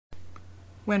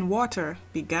when water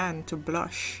began to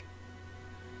blush.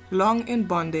 Long in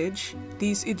bondage,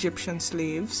 these Egyptian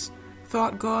slaves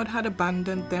thought God had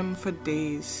abandoned them for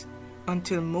days,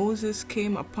 until Moses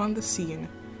came upon the scene,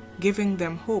 giving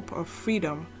them hope of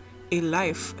freedom, a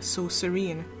life so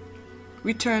serene.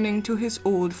 Returning to his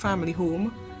old family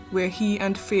home, where he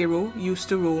and Pharaoh used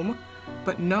to roam,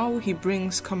 but now he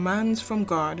brings commands from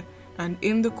God, and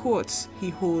in the courts he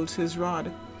holds his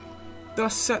rod.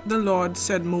 Thus said the Lord,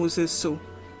 said Moses so.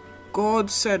 God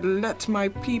said, let my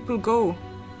people go.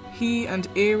 He and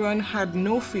Aaron had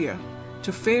no fear.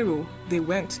 To Pharaoh they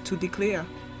went to declare.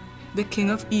 The king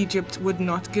of Egypt would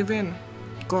not give in.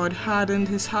 God hardened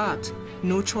his heart,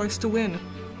 no choice to win.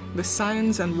 The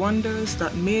signs and wonders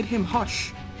that made him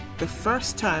hush, the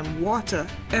first time water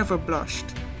ever blushed.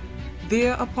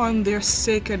 There upon their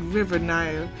sacred river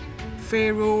Nile,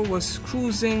 Pharaoh was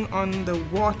cruising on the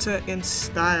water in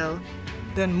style.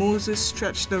 Then Moses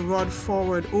stretched the rod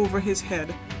forward over his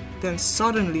head. Then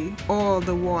suddenly all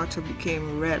the water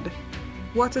became red.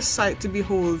 What a sight to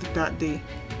behold that day!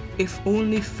 If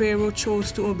only Pharaoh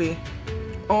chose to obey.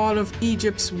 All of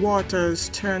Egypt's waters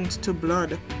turned to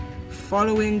blood,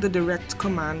 following the direct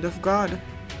command of God.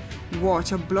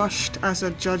 Water blushed as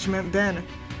a judgment then,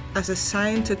 as a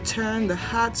sign to turn the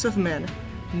hearts of men.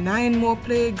 9 more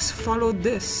plagues followed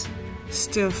this.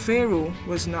 Still Pharaoh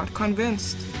was not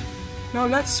convinced. Now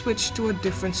let's switch to a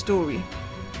different story,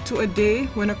 to a day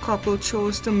when a couple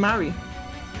chose to marry.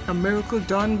 A miracle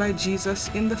done by Jesus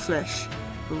in the flesh,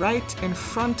 right in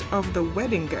front of the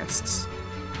wedding guests.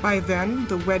 By then,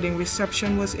 the wedding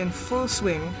reception was in full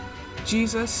swing.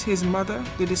 Jesus, his mother,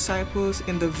 the disciples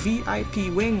in the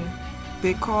VIP wing.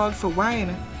 They called for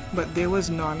wine, but there was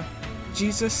none.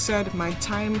 Jesus said, my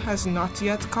time has not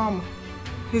yet come.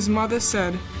 His mother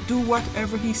said, do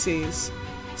whatever he says.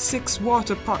 6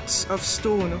 water pots of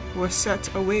stone were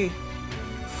set away.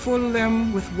 Fill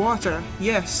them with water,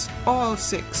 yes, all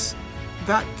 6.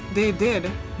 That they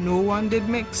did, no one did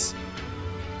mix.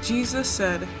 Jesus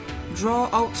said, draw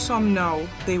out some now.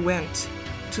 They went.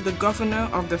 To the governor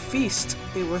of the feast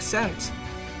they were sent.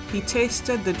 He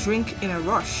tasted the drink in a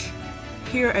rush.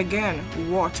 Here again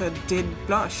water did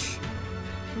blush.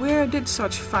 Where did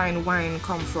such fine wine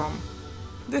come from?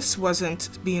 This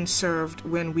wasn't being served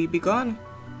when we begun.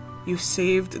 You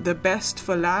saved the best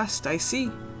for last, I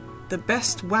see. The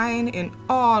best wine in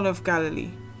all of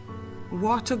Galilee.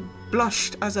 Water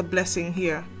blushed as a blessing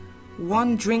here.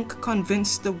 1 drink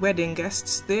convinced the wedding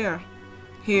guests there.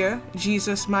 Here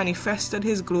Jesus manifested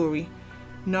his glory.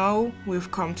 Now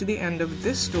we've come to the end of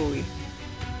this story.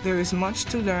 There is much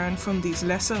to learn from these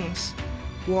lessons.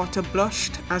 Water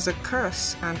blushed as a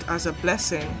curse and as a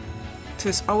blessing.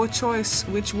 'Tis our choice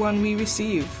which one we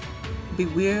receive.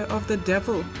 Beware of the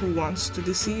devil who wants to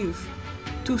deceive.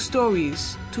 2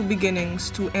 stories, 2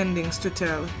 beginnings, 2 endings to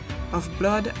tell, of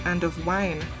blood and of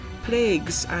wine,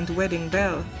 plagues and wedding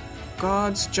bell.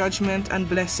 God's judgment and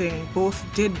blessing both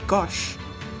did gush,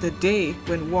 the day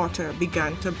when water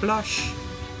began to blush.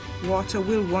 Water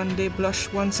will one day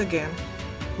blush once again,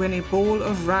 when a bowl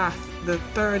of wrath the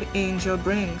 3rd angel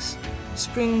brings.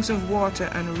 Springs of water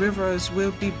and rivers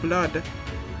will be blood.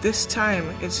 This time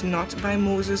it's not by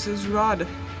Moses' rod.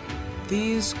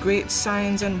 These great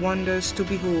signs and wonders to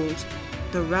behold,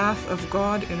 the wrath of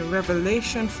God in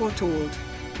Revelation foretold.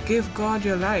 Give God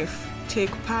your life,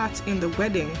 take part in the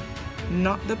wedding,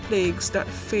 not the plagues that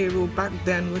Pharaoh back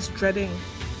then was dreading.